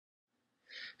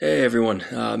Hey everyone,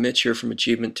 Mitch here from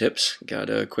Achievement Tips.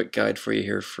 Got a quick guide for you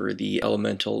here for the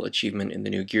Elemental achievement in the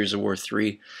new Gears of War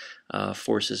 3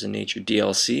 Forces in Nature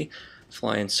DLC.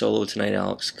 Flying solo tonight,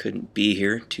 Alex couldn't be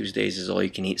here. Tuesdays is all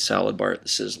you can eat salad bar at the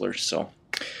Sizzler, so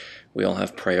we all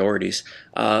have priorities.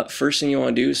 First thing you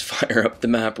want to do is fire up the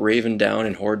map Raven down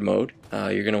in Horde mode.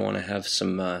 You're going to want to have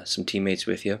some teammates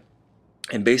with you.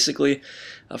 And basically,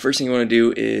 first thing you want to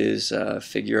do is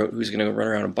figure out who's going to run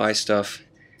around and buy stuff.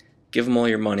 Give them all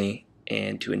your money,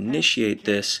 and to initiate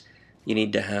this, you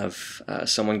need to have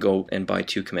someone go and buy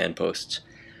 2 command posts.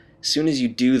 As soon as you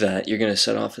do that, you're going to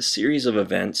set off a series of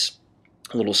events.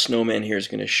 A little snowman here is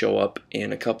going to show up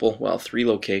in 3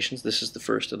 locations. This is the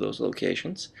first of those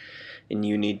locations. And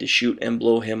you need to shoot and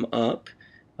blow him up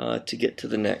to get to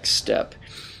the next step.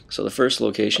 So the first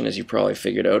location, as you probably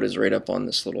figured out, is right up on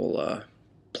this little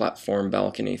platform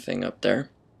balcony thing up there.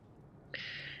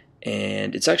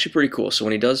 And it's actually pretty cool. So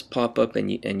when he does pop up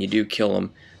and you do kill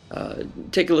him,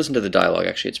 take a listen to the dialogue.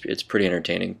 Actually, it's pretty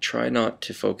entertaining. Try not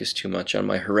to focus too much on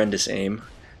my horrendous aim.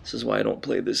 This is why I don't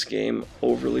play this game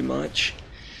overly much.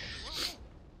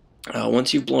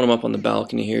 Once you've blown him up on the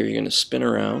balcony here, you're going to spin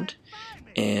around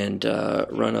and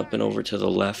run up and over to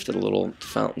the left at a little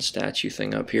fountain statue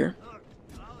thing up here.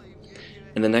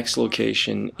 And the next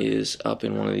location is up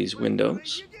in one of these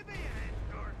windows.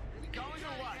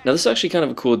 Now this is actually kind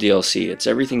of a cool DLC. It's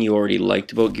everything you already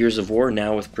liked about Gears of War,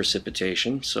 now with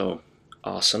precipitation, so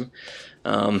awesome.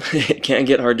 It can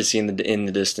get hard to see in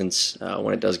the distance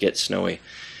when it does get snowy,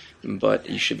 but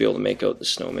you should be able to make out the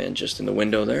snowman just in the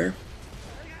window there.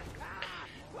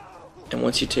 And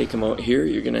once you take him out here,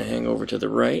 you're going to hang over to the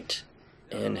right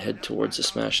and head towards the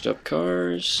smashed up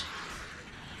cars.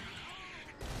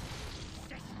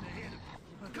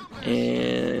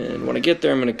 And when I get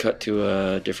there, I'm going to cut to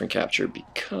a different capture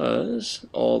because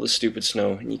all the stupid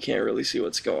snow and you can't really see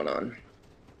what's going on.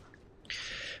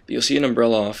 But you'll see an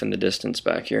umbrella off in the distance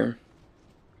back here.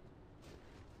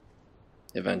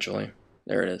 Eventually.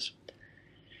 There it is.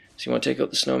 So you want to take out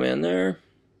the snowman there.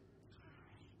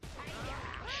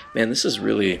 Man, this is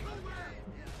really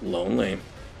lonely.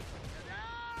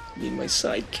 I need my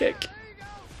sidekick.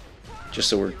 Just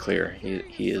so we're clear,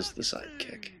 he is the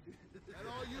sidekick.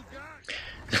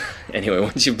 Anyway,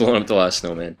 once you've blown up the last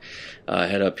snowman,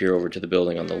 head up here over to the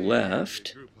building on the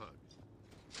left.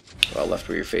 Well, left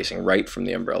where you're facing, right from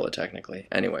the umbrella, technically.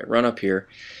 Anyway, run up here.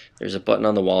 There's a button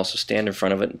on the wall, so stand in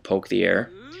front of it and poke the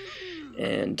air.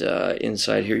 And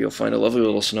inside here, you'll find a lovely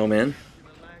little snowman.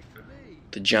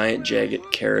 The giant,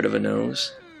 jagged carrot of a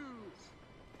nose.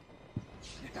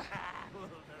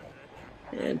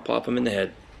 And pop him in the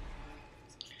head.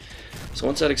 So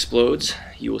once that explodes,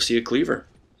 you will see a cleaver.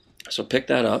 So pick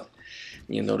that up.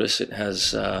 You'll notice it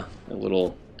has a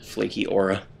little flaky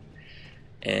aura.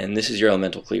 And this is your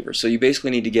elemental cleaver. So you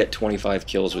basically need to get 25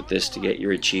 kills with this to get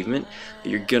your achievement.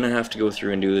 But you're going to have to go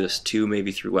through and do this 2,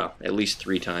 maybe 3, well, at least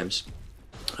 3 times.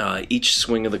 Each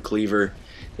swing of the cleaver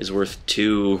is worth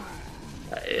 2,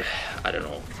 I don't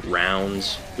know,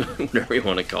 rounds, whatever you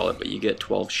want to call it. But you get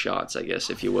 12 shots, I guess,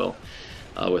 if you will,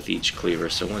 with each cleaver.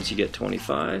 So once you get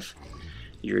 25,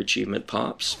 your achievement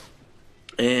pops.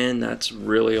 And that's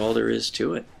really all there is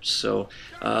to it. So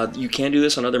you can do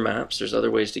this on other maps. There's other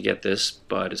ways to get this,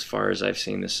 but as far as I've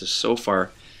seen, this is so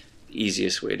far the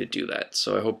easiest way to do that.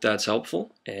 So I hope that's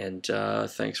helpful, and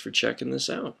thanks for checking this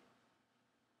out.